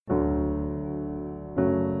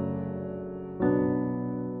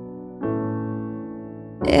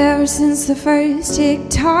Ever since the first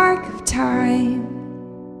tick-tock of time,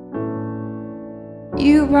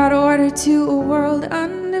 you brought order to a world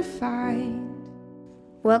undefined.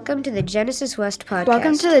 Welcome to the Genesis West Podcast.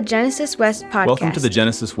 Welcome to the Genesis West Podcast. Welcome to the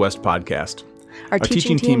Genesis West Podcast. Our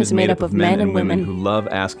teaching team is made up of men and women who love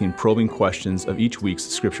asking probing questions of each week's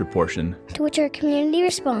scripture portion, to which our community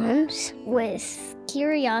responds with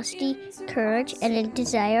curiosity, courage, and a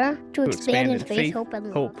desire to expand in faith, hope,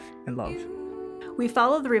 and love. We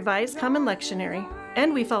follow the Revised Common Lectionary,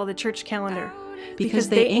 and we follow the church calendar. Because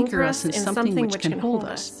they anchor us in something which can hold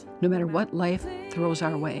us, no matter what life throws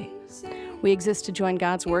our way. We exist to join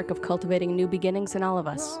God's work of cultivating new beginnings in all of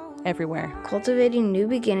us, everywhere. Cultivating new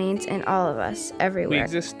beginnings in all of us, everywhere. We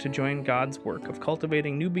exist to join God's work of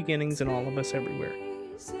cultivating new beginnings in all of us, everywhere.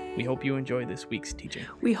 We hope you enjoy this week's teaching.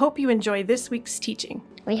 We hope you enjoy this week's teaching.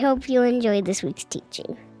 We hope you enjoy this week's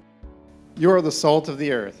teaching. You are the salt of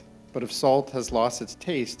the earth, but if salt has lost its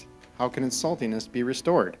taste, how can its saltiness be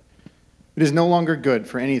restored? It is no longer good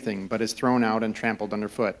for anything, but is thrown out and trampled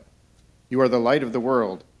underfoot. You are the light of the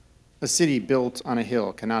world. A city built on a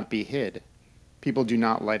hill cannot be hid. People do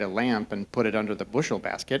not light a lamp and put it under the bushel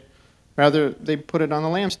basket. Rather, they put it on the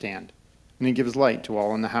lampstand, and it gives light to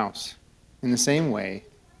all in the house. In the same way,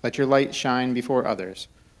 let your light shine before others,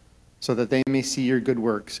 so that they may see your good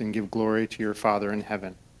works and give glory to your Father in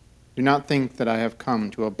heaven. Do not think that I have come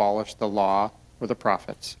to abolish the law or the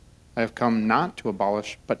prophets. I have come not to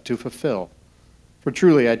abolish, but to fulfill. For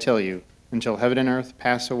truly I tell you, until heaven and earth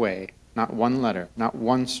pass away, not one letter, not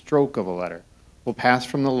one stroke of a letter, will pass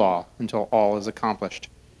from the law until all is accomplished.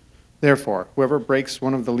 Therefore, whoever breaks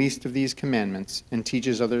one of the least of these commandments and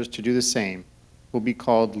teaches others to do the same will be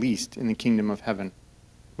called least in the kingdom of heaven.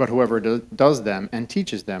 But whoever does them and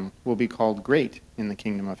teaches them will be called great in the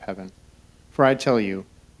kingdom of heaven. For I tell you,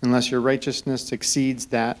 unless your righteousness exceeds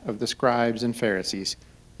that of the scribes and Pharisees,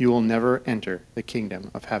 you will never enter the kingdom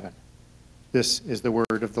of heaven. This is the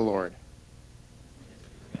word of the Lord.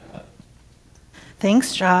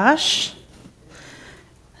 Thanks, Josh.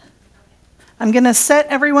 I'm going to set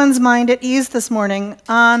everyone's mind at ease this morning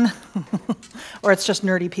on, or it's just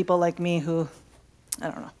nerdy people like me who,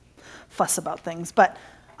 fuss about things. But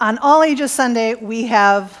on All Ages Sunday, when we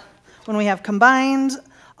have combined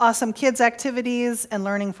awesome kids activities and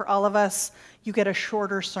learning for all of us, you get a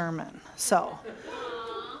shorter sermon. So,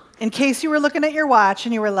 in case you were looking at your watch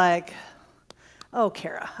and you were like, oh,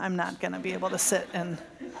 Kara, I'm not going to be able to sit and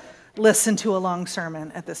listen to a long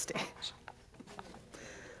sermon at this stage.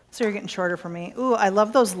 So you're getting shorter for me. Ooh, I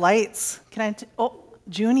love those lights.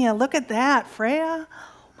 Junia, look at that. Freya,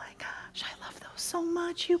 oh my gosh, I love those so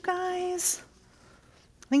much, you guys.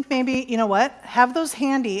 I think maybe, you know what? Have those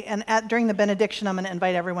handy, and during the benediction, I'm going to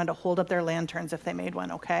invite everyone to hold up their lanterns if they made one,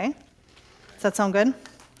 okay? Does that sound good?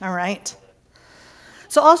 All right.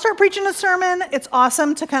 So I'll start preaching a sermon. It's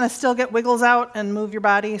awesome to kind of still get wiggles out and move your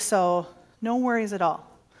body, so no worries at all.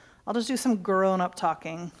 I'll just do some grown-up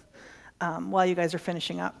talking while you guys are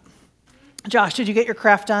finishing up. Josh, did you get your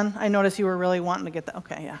craft done? I noticed you were really wanting to get that.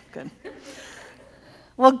 Okay, yeah, good.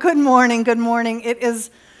 Well, good morning, good morning. It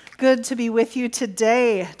is good to be with you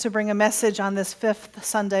today to bring a message on this fifth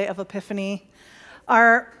Sunday of Epiphany.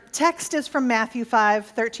 Our text is from Matthew 5,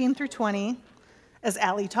 13 through 20, as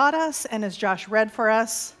Allie taught us and as Josh read for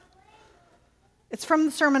us. It's from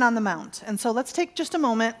the Sermon on the Mount. And so let's take just a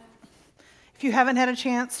moment. If you haven't had a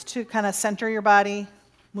chance to kind of center your body,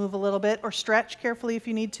 move a little bit, or stretch carefully if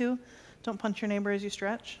you need to. Don't punch your neighbor as you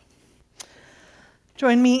stretch.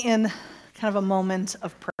 Join me in kind of a moment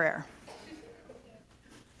of prayer.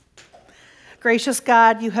 Gracious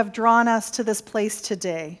God, you have drawn us to this place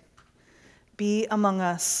today. Be among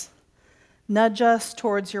us. Nudge us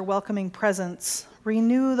towards your welcoming presence.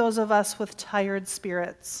 Renew those of us with tired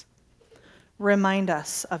spirits. Remind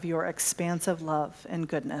us of your expansive love and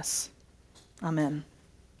goodness. Amen.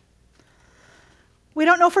 We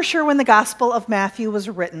don't know for sure when the Gospel of Matthew was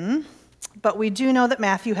written, but we do know that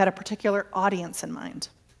Matthew had a particular audience in mind.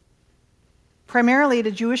 Primarily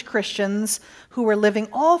to Jewish Christians who were living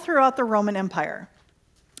all throughout the Roman Empire.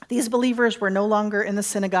 These believers were no longer in the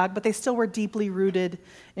synagogue, but they still were deeply rooted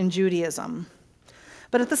in Judaism.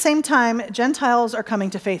 But at the same time, Gentiles are coming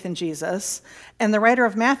to faith in Jesus, and the writer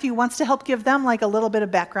of Matthew wants to help give them like a little bit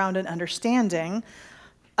of background and understanding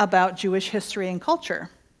about Jewish history and culture.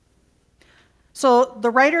 So the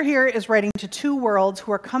writer here is writing to two worlds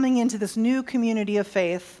who are coming into this new community of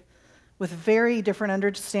faith with very different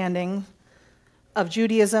understanding of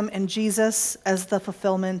Judaism and Jesus as the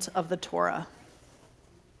fulfillment of the Torah.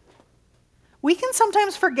 We can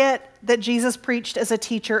sometimes forget that Jesus preached as a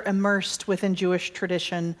teacher immersed within Jewish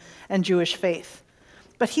tradition and Jewish faith.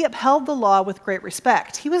 but he upheld the law with great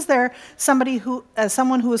respect. He was there as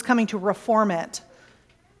someone who was coming to reform it,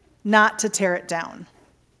 not to tear it down.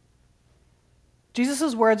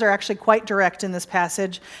 Jesus' words are actually quite direct in this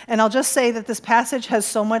passage, and I'll just say that this passage has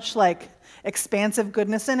so much expansive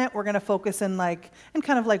goodness in it. We're going to focus in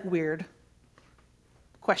kind of weird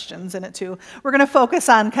questions in it too. We're going to focus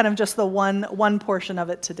on kind of just the one portion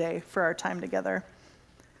of it today for our time together.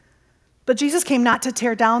 But Jesus came not to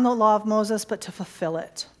tear down the law of Moses, but to fulfill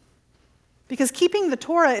it. Because keeping the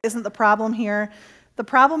Torah isn't the problem here. The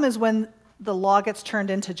problem is when the law gets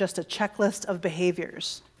turned into just a checklist of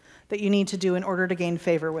behaviors that you need to do in order to gain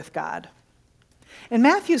favor with God. In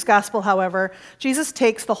Matthew's gospel, however, Jesus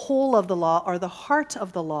takes the whole of the law, or the heart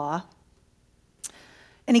of the law,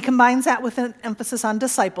 and he combines that with an emphasis on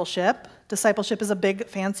discipleship. Discipleship is a big,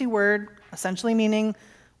 fancy word, essentially meaning,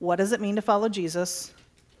 what does it mean to follow Jesus?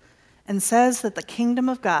 And says that the kingdom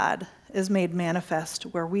of God is made manifest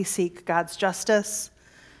where we seek God's justice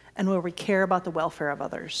and where we care about the welfare of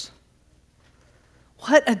others.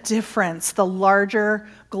 What a difference the larger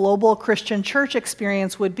global Christian church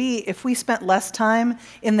experience would be if we spent less time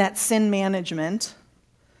in that sin management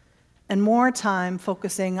and more time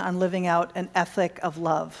focusing on living out an ethic of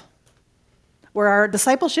love, where our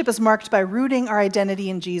discipleship is marked by rooting our identity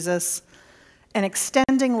in Jesus and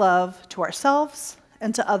extending love to ourselves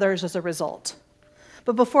and to others as a result.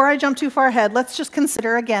 But before I jump too far ahead, let's just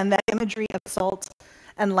consider again that imagery of salt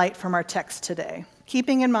and light from our text today,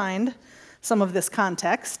 keeping in mind some of this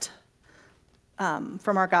context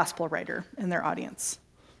from our gospel writer and their audience.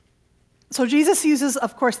 So Jesus uses,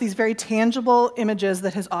 of course, these very tangible images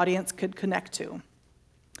that his audience could connect to.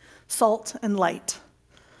 Salt and light,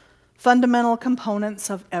 fundamental components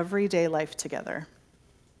of everyday life together.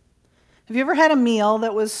 Have you ever had a meal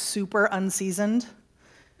that was super unseasoned?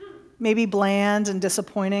 Maybe bland and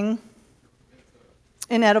disappointing?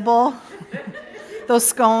 Inedible? Those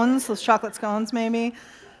scones, those chocolate scones maybe?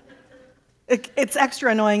 It's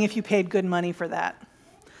extra annoying if you paid good money for that.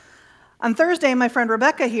 On Thursday, my friend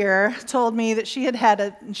Rebecca here told me that she said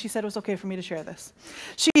it was okay for me to share this.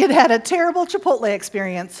 She had a terrible Chipotle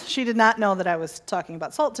experience. She did not know that I was talking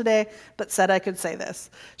about salt today, but said I could say this.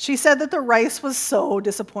 She said that the rice was so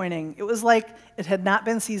disappointing. It was like it had not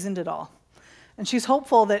been seasoned at all. And she's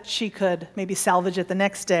hopeful that she could maybe salvage it the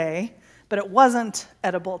next day, but it wasn't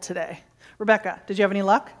edible today. Rebecca, did you have any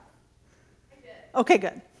luck? I did. Okay,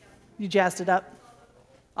 good. You jazzed it up?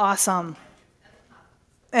 Awesome.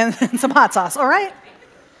 And some hot sauce, all right?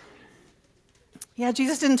 Yeah,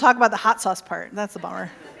 Jesus didn't talk about the hot sauce part. That's a bummer.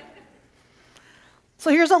 So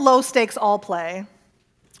here's a low-stakes all play.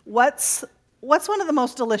 What's one of the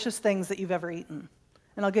most delicious things that you've ever eaten?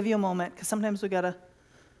 And I'll give you a moment, because sometimes we gotta,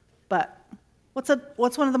 but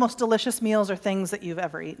what's one of the most delicious meals or things that you've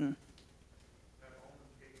ever eaten?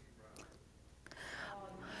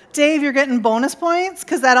 Dave, you're getting bonus points,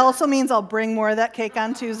 because that also means I'll bring more of that cake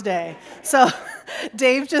on Tuesday. So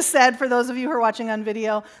Dave just said, for those of you who are watching on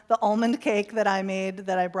video, the almond cake that I made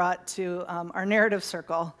that I brought to our narrative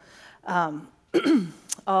circle.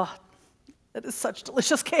 Oh, that is such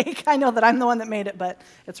delicious cake. I know that I'm the one that made it, but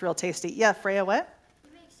it's real tasty. Yeah, Freya, what? You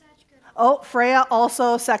make such good. Oh, Freya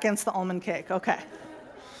also seconds the almond cake. Okay.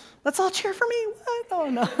 Let's all cheer for me. What? Oh,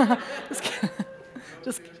 no. Just kidding.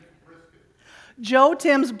 Just kidding. Joe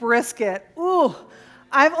Tim's brisket. Ooh,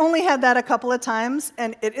 I've only had that a couple of times,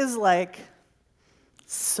 and it is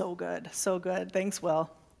so good, so good. Thanks, Will.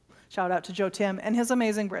 Shout out to Joe Tim and his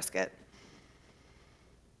amazing brisket.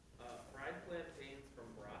 Fried plantains from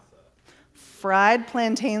Brasa. Fried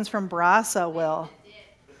plantains from Brasa, Will.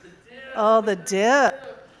 Oh, the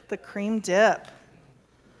dip. The cream dip.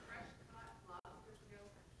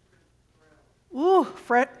 Ooh,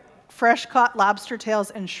 fresh caught lobster tails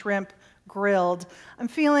and shrimp grilled. I'm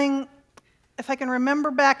feeling, if I can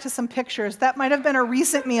remember back to some pictures, that might have been a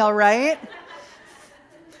recent meal, right?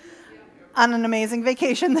 On an amazing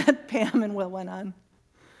vacation that Pam and Will went on.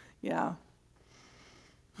 Yeah.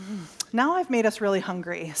 Now I've made us really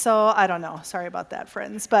hungry, so I don't know. Sorry about that,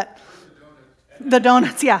 friends. But the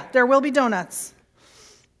donuts, yeah, there will be donuts.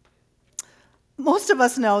 Most of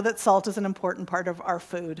us know that salt is an important part of our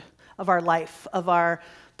food, of our life, of our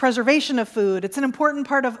preservation of food. It's an important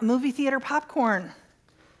part of movie theater popcorn.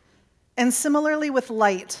 And similarly with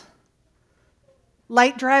light.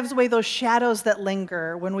 Light drives away those shadows that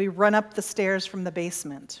linger when we run up the stairs from the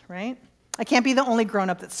basement, right? I can't be the only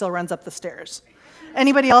grown-up that still runs up the stairs.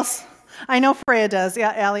 Anybody else? I know Freya does.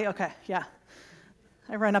 Yeah, Allie? Okay, yeah.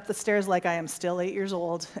 I run up the stairs like I am still 8 years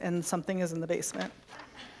old and something is in the basement.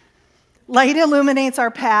 Light illuminates our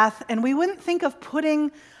path, and we wouldn't think of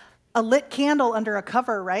putting a lit candle under a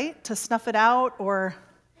cover, right? To snuff it out, or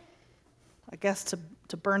I guess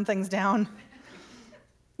to burn things down.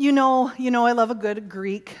 You know, I love a good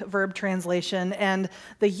Greek verb translation, and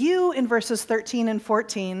the you in verses 13 and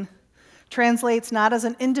 14 translates not as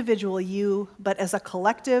an individual you, but as a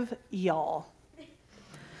collective y'all.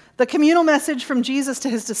 The communal message from Jesus to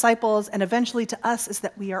his disciples and eventually to us is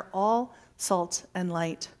that we are all salt and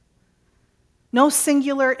light. No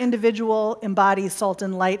singular individual embodies salt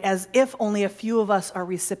and light as if only a few of us are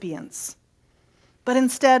recipients. But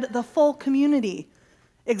instead, the full community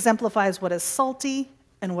exemplifies what is salty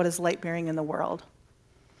and what is light-bearing in the world.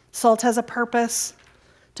 Salt has a purpose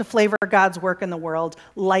to flavor God's work in the world.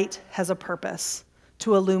 Light has a purpose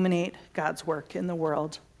to illuminate God's work in the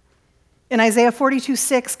world. In Isaiah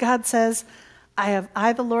 42:6, God says,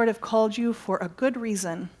 I, the Lord, have called you for a good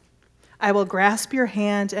reason. I will grasp your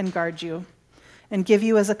hand and guard you, and give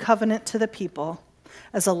you as a covenant to the people,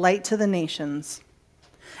 as a light to the nations.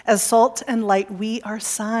 As salt and light, we are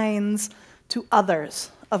signs to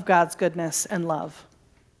others of God's goodness and love.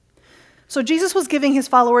 So Jesus was giving his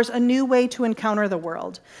followers a new way to encounter the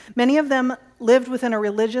world. Many of them lived within a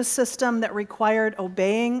religious system that required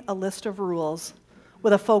obeying a list of rules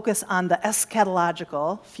with a focus on the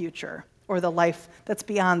eschatological future, or the life that's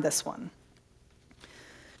beyond this one.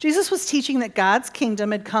 Jesus was teaching that God's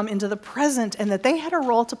kingdom had come into the present and that they had a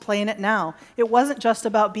role to play in it now. It wasn't just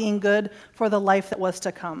about being good for the life that was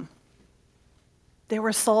to come. They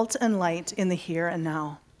were salt and light in the here and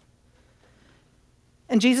now.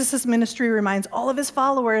 And Jesus' ministry reminds all of his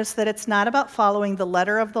followers that it's not about following the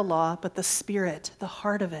letter of the law, but the spirit, the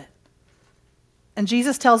heart of it. And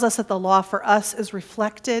Jesus tells us that the law for us is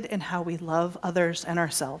reflected in how we love others and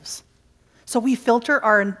ourselves. So we filter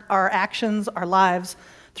our actions, our lives,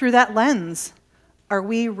 through that lens. Are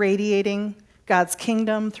we radiating God's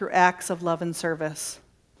kingdom through acts of love and service?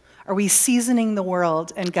 Are we seasoning the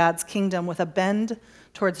world and God's kingdom with a bend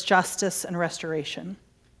towards justice and restoration?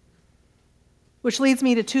 Which leads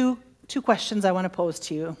me to two questions I want to pose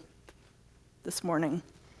to you this morning.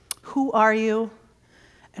 Who are you,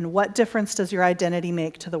 and what difference does your identity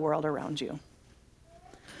make to the world around you?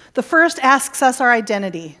 The first asks us our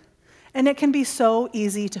identity, and it can be so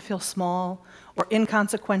easy to feel small or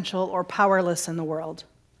inconsequential or powerless in the world.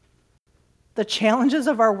 The challenges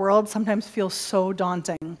of our world sometimes feel so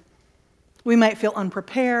daunting. We might feel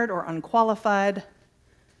unprepared or unqualified,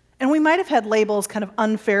 and we might have had labels kind of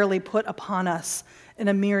unfairly put upon us in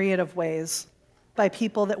a myriad of ways by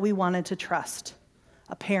people that we wanted to trust: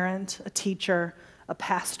 a parent, a teacher, a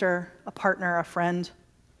pastor, a partner, a friend.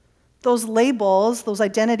 Those labels, those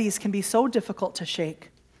identities can be so difficult to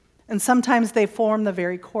shake, and sometimes they form the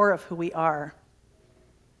very core of who we are,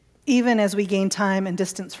 even as we gain time and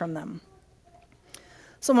distance from them.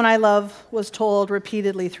 Someone I love was told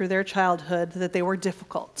repeatedly through their childhood that they were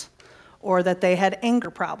difficult, or that they had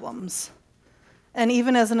anger problems. And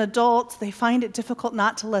even as an adult, they find it difficult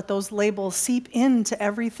not to let those labels seep into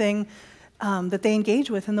everything that they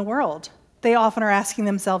engage with in the world. They often are asking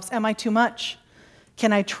themselves, am I too much?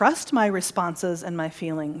 Can I trust my responses and my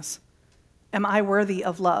feelings? Am I worthy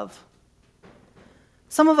of love?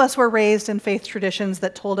 Some of us were raised in faith traditions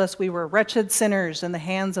that told us we were wretched sinners in the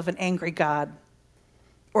hands of an angry God,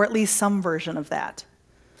 or at least some version of that.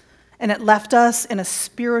 And it left us in a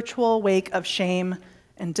spiritual wake of shame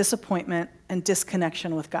and disappointment and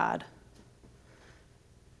disconnection with God.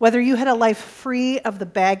 Whether you had a life free of the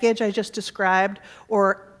baggage I just described,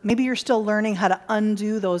 or maybe you're still learning how to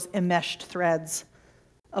undo those enmeshed threads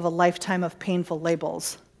of a lifetime of painful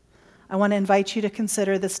labels, I want to invite you to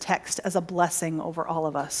consider this text as a blessing over all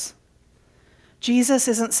of us. Jesus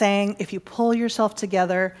isn't saying, if you pull yourself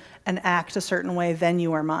together and act a certain way, then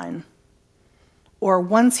you are mine. Or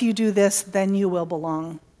once you do this, then you will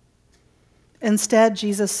belong. Instead,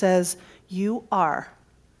 Jesus says, you are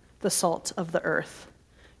the salt of the earth.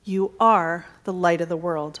 You are the light of the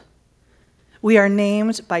world. We are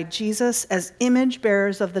named by Jesus as image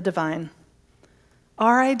bearers of the divine.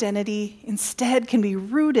 Our identity instead can be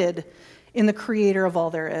rooted in the creator of all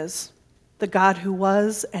there is, the God who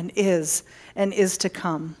was and is to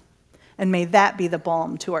come. And may that be the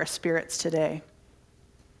balm to our spirits today.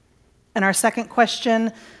 And our second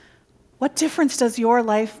question, what difference does your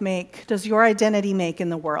life make, does your identity make in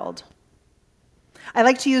the world? I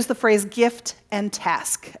like to use the phrase gift and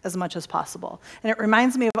task as much as possible, and it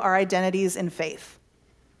reminds me of our identities in faith.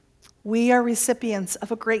 We are recipients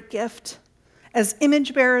of a great gift. As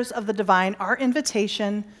image bearers of the divine, our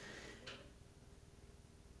invitation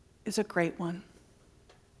is a great one.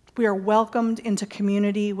 We are welcomed into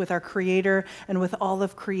community with our Creator and with all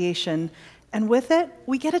of creation. And with it,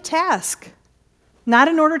 we get a task, not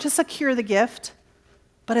in order to secure the gift,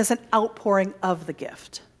 but as an outpouring of the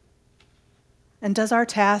gift. And does our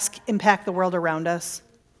task impact the world around us?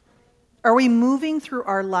 Are we moving through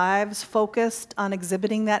our lives focused on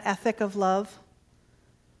exhibiting that ethic of love?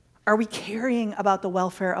 Are we caring about the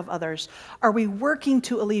welfare of others? Are we working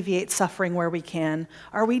to alleviate suffering where we can?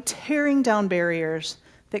 Are we tearing down barriers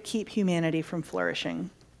that keep humanity from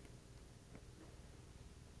flourishing?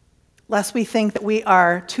 Lest we think that we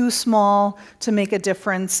are too small to make a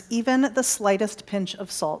difference, even the slightest pinch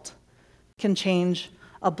of salt can change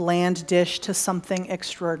a bland dish to something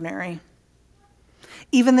extraordinary.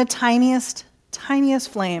 Even the tiniest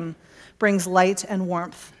flame brings light and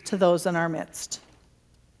warmth to those in our midst.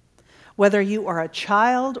 Whether you are a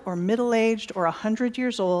child or middle-aged or 100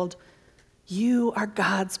 years old, you are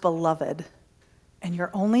God's beloved, and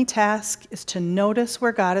your only task is to notice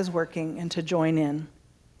where God is working and to join in.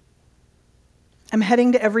 I'm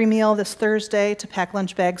heading to Every Meal this Thursday to pack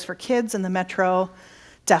lunch bags for kids in the metro.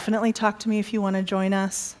 Definitely talk to me if you want to join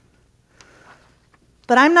us.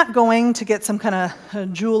 But I'm not going to get some kind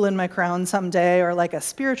of jewel in my crown someday or like a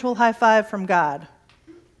spiritual high five from God.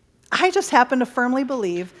 I just happen to firmly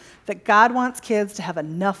believe that God wants kids to have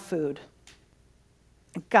enough food.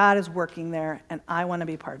 And God is working there, and I want to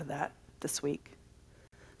be part of that this week.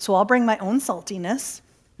 So I'll bring my own saltiness,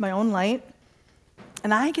 my own light,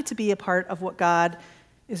 and I get to be a part of what God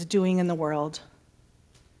is doing in the world,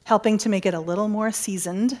 helping to make it a little more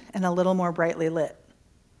seasoned and a little more brightly lit.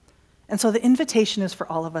 And so the invitation is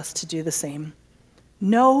for all of us to do the same.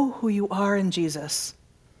 Know who you are in Jesus.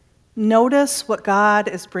 Notice what God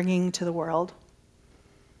is bringing to the world.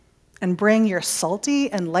 And bring your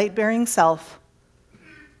salty and light-bearing self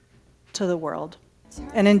to the world.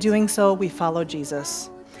 And in doing so, we follow Jesus.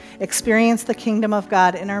 Experience the kingdom of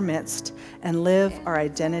God in our midst and live our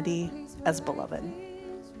identity as beloved.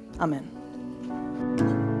 Amen.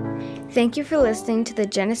 Thank you for listening to the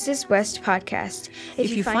Genesis West podcast.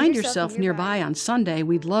 If you find yourself nearby on Sunday,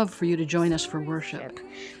 we'd love for you to join us for worship.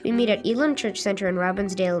 We meet at Elam Church Center in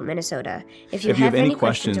Robbinsdale, Minnesota. If you have any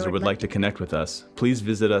questions or would like to connect with us, please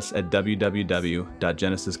visit us at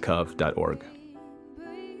www.genesiscov.org.